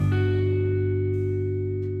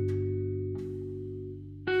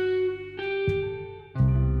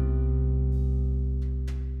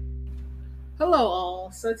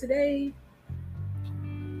So today,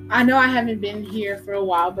 I know I haven't been here for a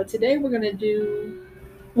while, but today we're going to do.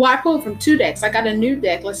 Well, I pulled from two decks. I got a new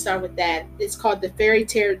deck. Let's start with that. It's called the Fairy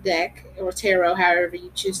Tarot deck, or Tarot, however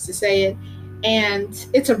you choose to say it. And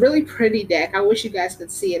it's a really pretty deck. I wish you guys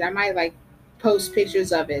could see it. I might post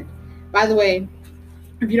pictures of it. By the way,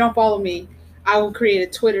 if you don't follow me, I will create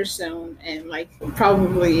a Twitter soon and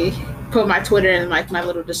probably put my Twitter in my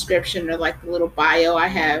little description or the little bio I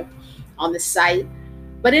have on the site.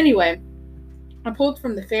 But anyway, I pulled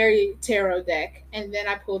from the Fairy Tarot deck, and then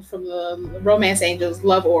I pulled from the Romance Angels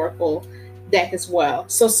Love Oracle deck as well.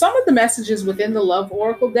 So some of the messages within the Love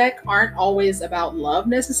Oracle deck aren't always about love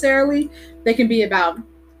necessarily. They can be about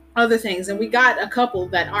other things. And we got a couple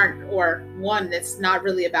that aren't, or one that's not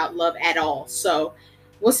really about love at all. So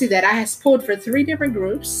we'll see that. I have pulled for 3 different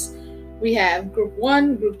groups. We have group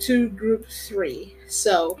 1, group 2, group 3.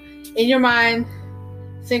 So in your mind,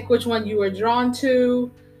 think which one you are drawn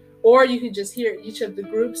to, or you can just hear each of the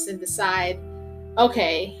groups and decide,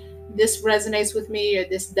 okay, this resonates with me or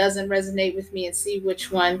this doesn't resonate with me, and see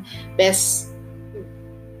which one best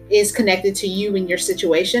is connected to you in your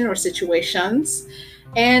situation or situations.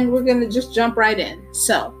 And we're going to just jump right in.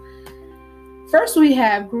 So first we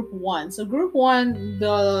have group 1. So group 1,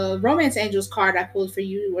 the Romance Angels card I pulled for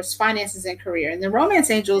you was finances and career. And the Romance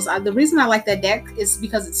Angels, the reason I like that deck is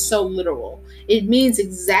because it's so literal. It means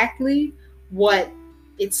exactly what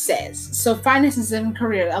it says. So finances and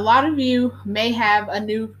career. A lot of you may have a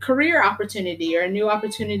new career opportunity or a new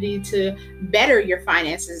opportunity to better your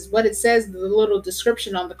finances. What it says, the little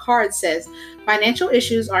description on the card says, financial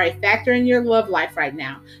issues are a factor in your love life right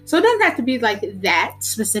now. So it doesn't have to be like that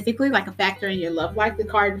specifically, like a factor in your love life. The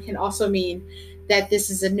card can also mean that this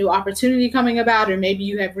is a new opportunity coming about, or maybe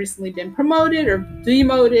you have recently been promoted or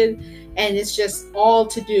demoted, and it's just all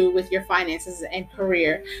to do with your finances and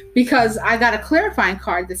career. Because I got a clarifying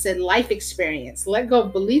card that said life experience. Let go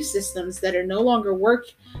of belief systems that are no longer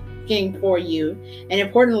working for you. An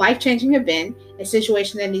important life-changing event, a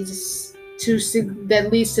situation that leads to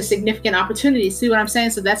significant opportunities. See what I'm saying?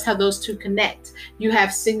 So that's how those two connect. You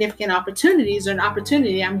have significant opportunities or an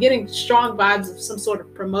opportunity. I'm getting strong vibes of some sort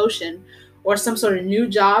of promotion or some sort of new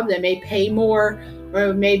job that may pay more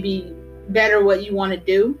or maybe better what you want to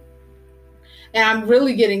do. And I'm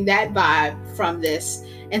really getting that vibe from this.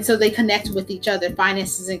 And so they connect with each other,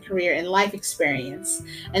 finances and career and life experience.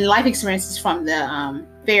 And life experience is from the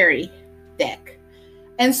Fairy deck.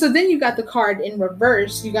 And so then you got the card in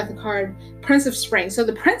reverse. You got the card Prince of Spring. So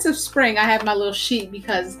the Prince of Spring, I have my little sheet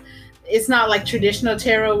because it's not like traditional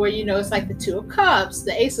tarot where, it's like the 2 of Cups,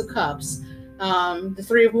 the Ace of Cups, the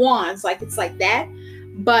 3 of Wands. It's like that.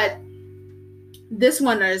 But this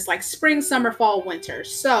one is like spring, summer, fall, winter.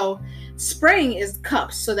 So spring is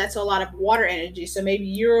cups. So that's a lot of water energy. So maybe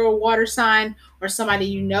you're a water sign, or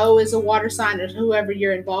somebody is a water sign, or whoever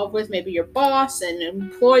you're involved with, maybe your boss, an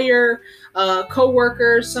employer,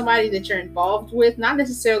 co-worker, somebody that you're involved with, not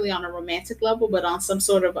necessarily on a romantic level, but on some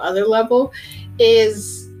sort of other level,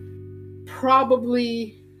 is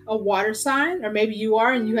probably a water sign. Or maybe you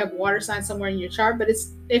are and you have water sign somewhere in your chart, but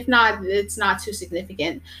if not, it's not too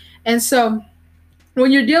significant. And so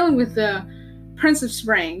when you're dealing with the Prince of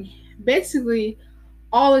Spring, basically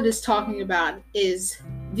all it is talking about is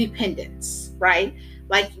dependence, right?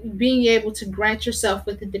 Like being able to grant yourself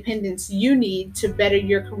with the dependence you need to better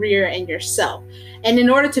your career and yourself. And in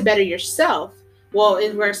order to better yourself,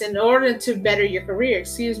 it works. In order to better your career,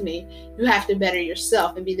 you have to better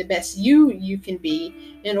yourself and be the best you can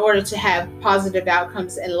be in order to have positive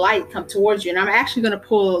outcomes and light come towards you. And I'm actually going to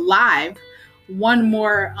pull live one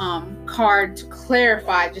more card to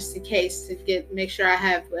clarify, just in case, to make sure I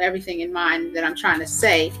have everything in mind that I'm trying to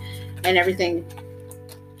say and everything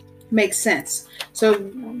makes sense. So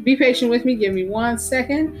be patient with me. Give me 1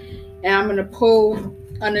 second, and I'm going to pull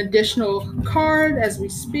an additional card as we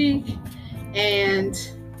speak, and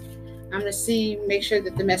I'm going to make sure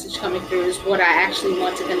that the message coming through is what I actually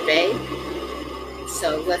want to convey.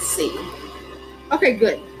 So let's see. Okay,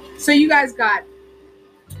 good. So you guys got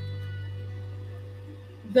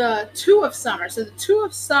the 2 of Summer. So the 2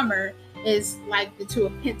 of Summer is like the 2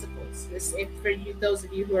 of Pentacles. For you, those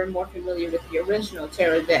of you who are more familiar with the original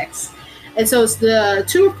tarot decks. And so it's the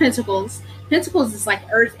 2 of Pentacles. Pentacles is like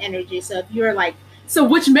earth energy. So if you're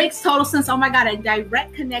which makes total sense. Oh my God, a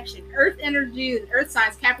direct connection. Earth energy and earth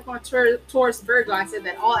signs, Capricorn, Taurus, Virgo. I said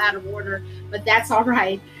that all out of order, but that's all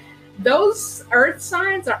right. Those earth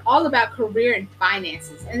signs are all about career and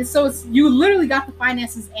finances. And so you literally got the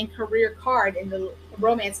finances and career card in the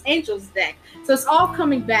Romance Angels deck. So it's all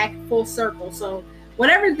coming back full circle. So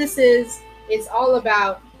whatever this is, it's all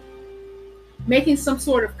about making some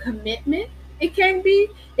sort of commitment It could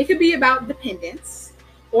be about dependence,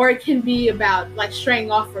 or it can be about like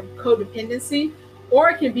straying off from codependency,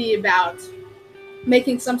 or it can be about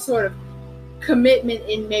making some sort of commitment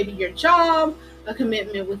in maybe your job, a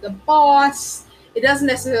commitment with a boss. It doesn't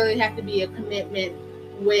necessarily have to be a commitment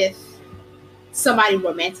with somebody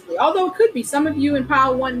romantically, although it could be. Some of you in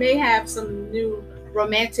Pile 1 may have some new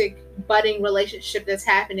romantic budding relationship that's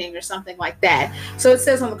happening or something like that. So it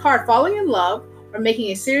says on the card, falling in love or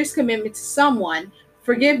making a serious commitment to someone,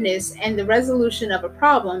 forgiveness, and the resolution of a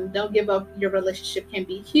problem. Don't give up, your relationship can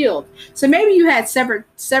be healed. So maybe you had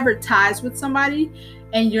severed ties with somebody,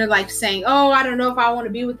 and you're like saying, oh, I don't know if I want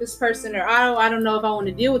to be with this person, or I don't know if I want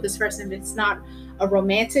to deal with this person if it's not a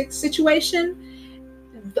romantic situation.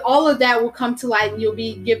 All of that will come to light, and you'll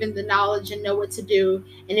be given the knowledge and know what to do,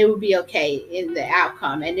 and it will be okay in the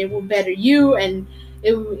outcome, and it will better you. And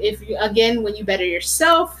when you better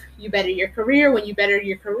yourself, you better your career. When you better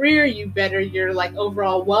your career, you better your like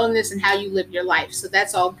overall wellness and how you live your life. So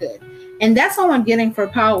that's all good. And that's all I'm getting for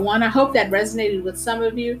pile 1. I hope that resonated with some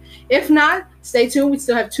of you. If not, stay tuned. We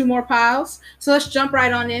still have 2 more piles. So let's jump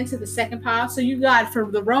right on into the second pile. So you got, for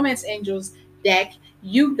the Romance Angels deck,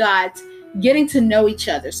 you got getting to know each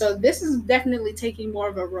other. So this is definitely taking more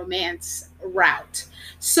of a romance route.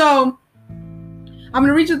 So I'm going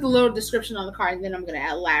to read you the little description on the card, and then I'm going to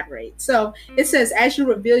elaborate. So it says, as you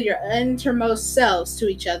reveal your innermost selves to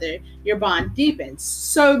each other, your bond deepens.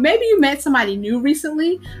 So maybe you met somebody new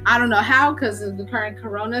recently. I don't know how, because of the current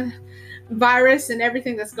coronavirus and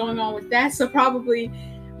everything that's going on with that. So probably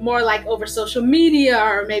more like over social media,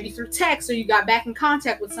 or maybe through text, or you got back in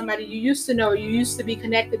contact with somebody you used to know, or you used to be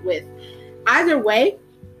connected with. Either way,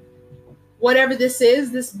 whatever this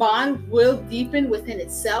is, this bond will deepen within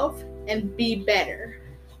itself and be better.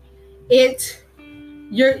 If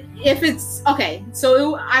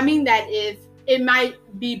it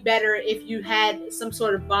might be better if you had some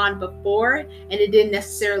sort of bond before and it didn't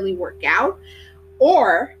necessarily work out,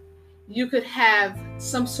 or you could have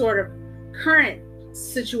some sort of current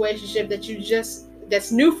situationship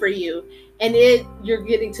that's new for you, and you're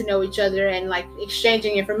getting to know each other and like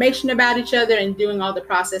exchanging information about each other and doing all the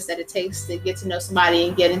process that it takes to get to know somebody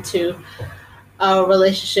and get into a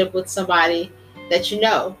relationship with somebody that you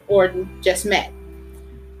know or just met.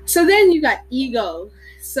 So then you got ego.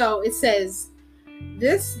 So it says,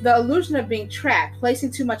 the illusion of being trapped, placing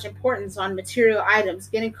too much importance on material items,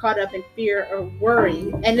 getting caught up in fear or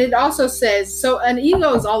worry. And it also says, so an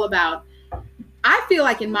ego is all about, I feel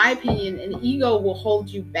like, in my opinion, an ego will hold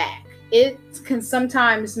you back. It can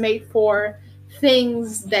sometimes make for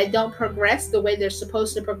things that don't progress the way they're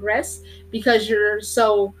supposed to progress, because you're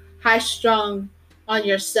so high-strung on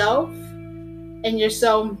yourself, and you're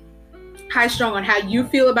so high-strung on how you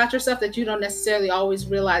feel about yourself, that you don't necessarily always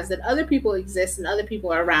realize that other people exist and other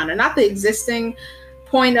people are around. And not the existing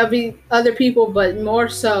point of other people, but more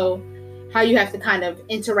so how you have to kind of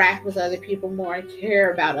interact with other people more and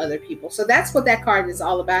care about other people. So that's what that card is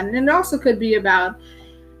all about. And it also could be about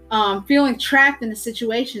feeling trapped in a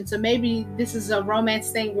situation. So maybe this is a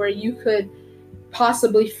romance thing where you could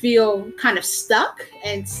possibly feel kind of stuck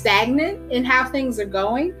and stagnant in how things are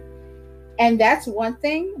going. And that's one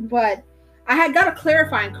thing. But I had got a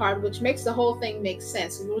clarifying card, which makes the whole thing make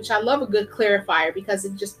sense, which I love a good clarifier, because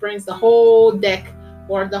it just brings the whole deck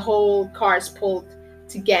or the whole cards pulled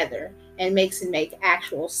together and makes it make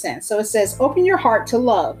actual sense. So it says, open your heart to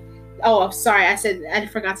love. Oh, I'm sorry. I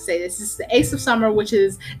forgot to say this. This is the Ace of Summer, which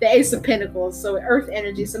is the Ace of Pentacles. So Earth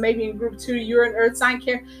energy. So maybe in group 2, you're an Earth sign,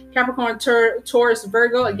 Capricorn, Taurus,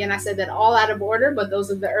 Virgo. Again, I said that all out of order, but those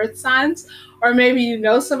are the Earth signs. Or maybe you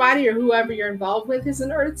know somebody, or whoever you're involved with is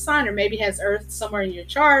an Earth sign, or maybe has Earth somewhere in your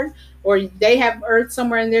chart, or they have Earth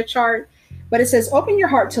somewhere in their chart. But it says, open your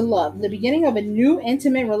heart to love, the beginning of a new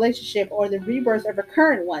intimate relationship, or the rebirth of a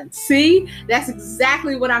current one. See, that's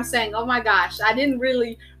exactly what I'm saying. Oh my gosh, I didn't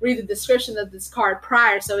really read the description of this card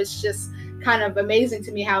prior, so it's just kind of amazing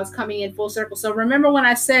to me how it's coming in full circle. So remember when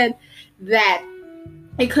I said that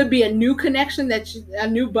it could be a new connection, a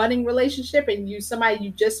new budding relationship, and somebody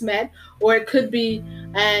you just met, or it could be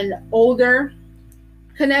an older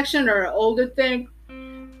connection or an older thing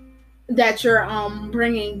that you're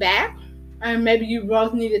bringing back. And maybe you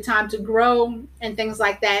both needed time to grow and things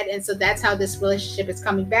like that. And so that's how this relationship is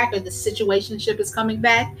coming back, or the situationship is coming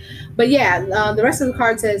back. But yeah, the rest of the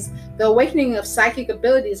card says the awakening of psychic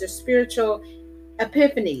abilities or spiritual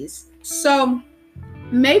epiphanies. So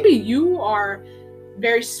maybe you are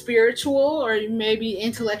very spiritual, or maybe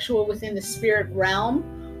intellectual within the spirit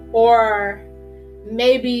realm, or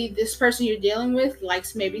maybe this person you're dealing with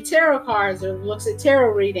likes maybe tarot cards or looks at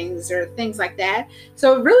tarot readings or things like that.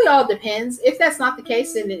 So it really all depends. If that's not the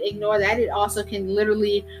case, then ignore that. It also can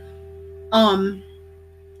literally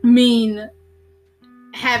mean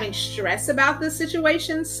having stress about this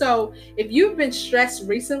situation. So if you've been stressed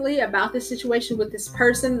recently about this situation with this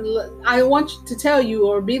person, I want to tell you,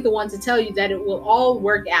 or be the one to tell you, that it will all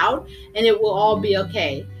work out and it will all be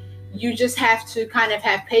okay. You just have to kind of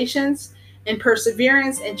have patience and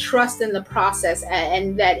perseverance and trust in the process,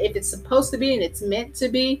 and that if it's supposed to be and it's meant to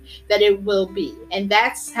be, that it will be. And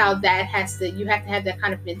that's how you have to have that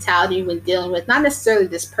kind of mentality when dealing with not necessarily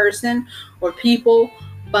this person or people,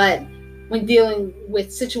 but when dealing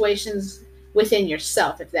with situations within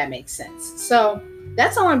yourself, if that makes sense. So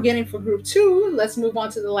that's all I'm getting for group 2. Let's move on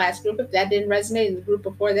to the last group. If that didn't resonate and the group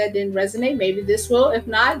before that didn't resonate, maybe this will. If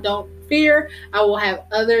not, don't fear. I will have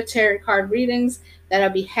other tarot card readings that I'll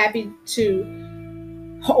be happy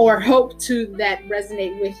to, or hope to, that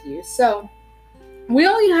resonate with you. So we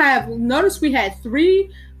only have, notice we had 3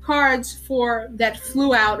 cards for that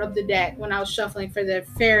flew out of the deck when I was shuffling for the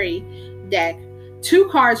fairy deck. 2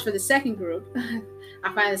 cards for the second group.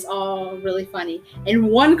 I find this all really funny. And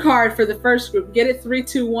 1 card for the first group. Get it? 3,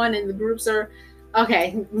 2, 1, and the groups are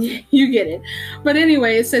okay. You get it. But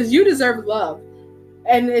anyway, it says you deserve love.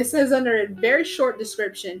 And it says under a very short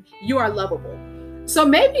description, you are lovable. So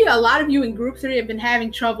maybe a lot of you in group 3 have been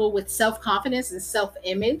having trouble with self-confidence and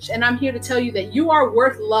self-image. And I'm here to tell you that you are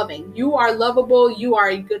worth loving. You are lovable. You are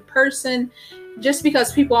a good person. Just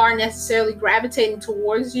because people aren't necessarily gravitating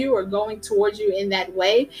towards you or going towards you in that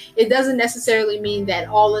way, it doesn't necessarily mean that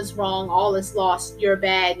all is wrong, all is lost, you're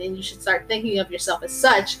bad, and you should start thinking of yourself as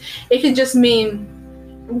such. It can just mean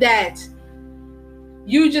that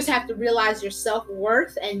you just have to realize your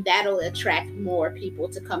self-worth, and that'll attract more people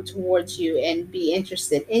to come towards you and be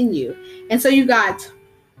interested in you. And so you got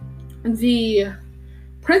the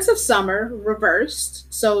Prince of Summer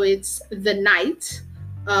reversed. So it's the Knight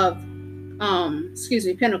of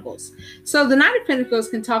Pentacles. So the Knight of Pentacles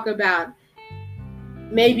can talk about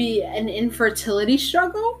maybe an infertility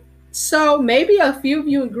struggle. So maybe a few of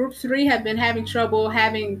you in group 3 have been having trouble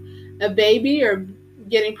having a baby or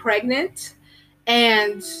getting pregnant,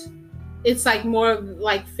 and it's like more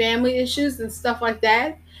like family issues and stuff like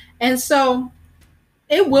that. And so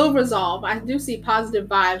it will resolve. I do see positive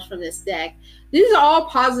vibes from this deck. These are all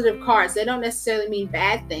positive cards. They don't necessarily mean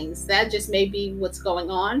bad things. That just may be what's going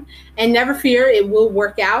on. And never fear, it will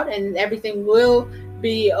work out and everything will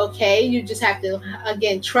be okay. You just have to,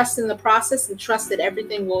 again, trust in the process and trust that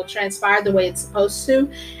everything will transpire the way it's supposed to,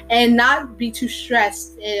 and not be too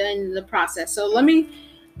stressed in the process. So let me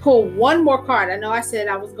pull one more card. I know I said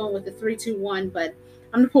I was going with the 3, 2, 1, but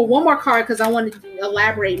I'm going to pull one more card because I want to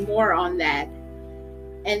elaborate more on that.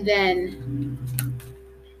 And then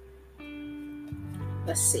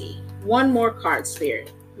let's see. One more card,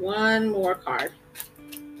 Spirit. One more card.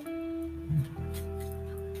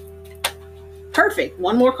 Perfect.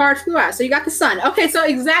 One more card flew out. So you got the Sun. Okay, so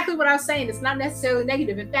exactly what I was saying. It's not necessarily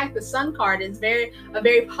negative. In fact, the Sun card is a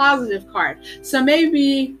very positive card. So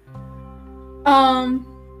maybe,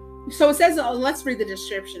 so it says, let's read the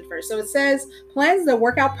description first. So it says, plans that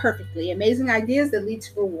work out perfectly, amazing ideas that lead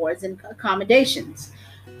to rewards and accommodations,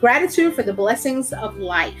 gratitude for the blessings of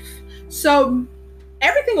life. So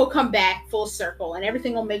everything will come back full circle and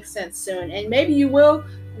everything will make sense soon. And maybe you will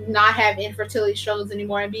not have infertility struggles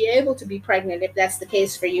anymore and be able to be pregnant if that's the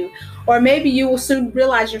case for you. Or maybe you will soon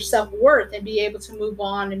realize your self-worth and be able to move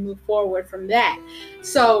on and move forward from that.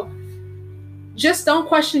 So just don't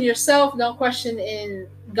question yourself. Don't question in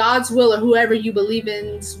God's will or whoever you believe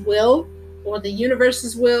in's will or the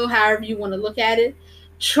universe's will, however you want to look at it.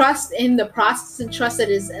 Trust in the process and trust that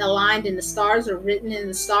it's aligned in the stars or written in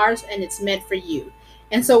the stars and it's meant for you.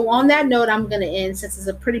 And so on that note, I'm going to end, since it's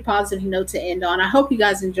a pretty positive note to end on. I hope you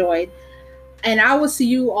guys enjoyed, and I will see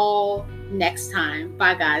you all next time.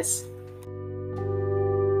 Bye, guys.